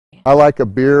I like a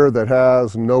beer that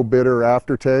has no bitter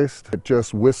aftertaste. It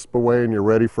just wisps away and you're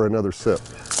ready for another sip.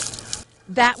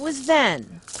 That was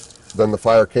then. Then the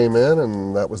fire came in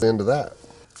and that was the end of that.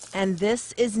 And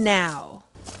this is now.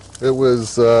 It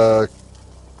was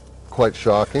quite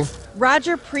shocking.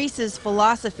 Roger Priest's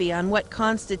philosophy on what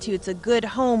constitutes a good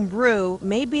home brew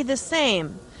may be the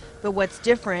same, but what's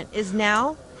different is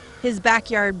now his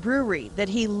backyard brewery that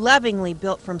he lovingly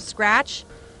built from scratch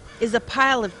is a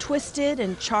pile of twisted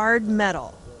and charred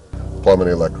metal. Plumbing,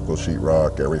 electrical,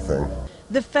 sheetrock, everything.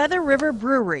 The Feather River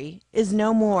Brewery is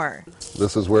no more.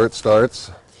 This is where it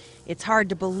starts. It's hard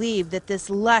to believe that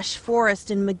this lush forest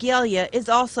in Magalia is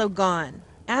also gone,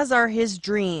 as are his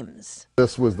dreams.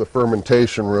 This was the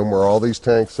fermentation room where all these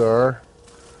tanks are.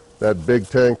 That big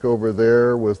tank over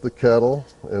there was the kettle,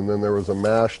 and then there was a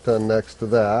mash tun next to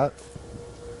that.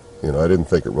 You know, I didn't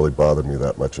think it really bothered me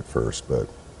that much at first, but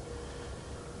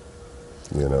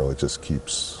you know, it just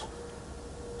keeps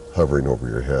hovering over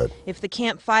your head. If the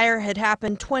campfire had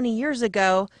happened 20 years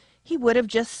ago, he would have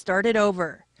just started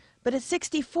over. But at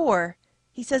 64,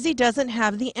 he says he doesn't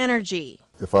have the energy.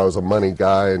 If I was a money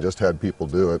guy and just had people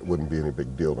do it, it wouldn't be any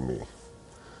big deal to me.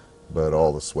 But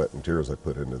all the sweat and tears I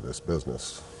put into this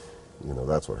business, you know,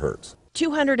 that's what hurts.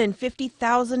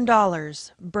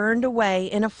 $250,000 burned away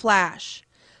in a flash.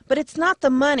 But it's not the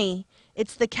money,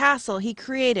 it's the castle he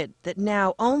created that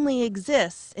now only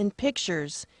exists in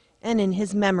pictures and in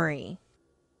his memory.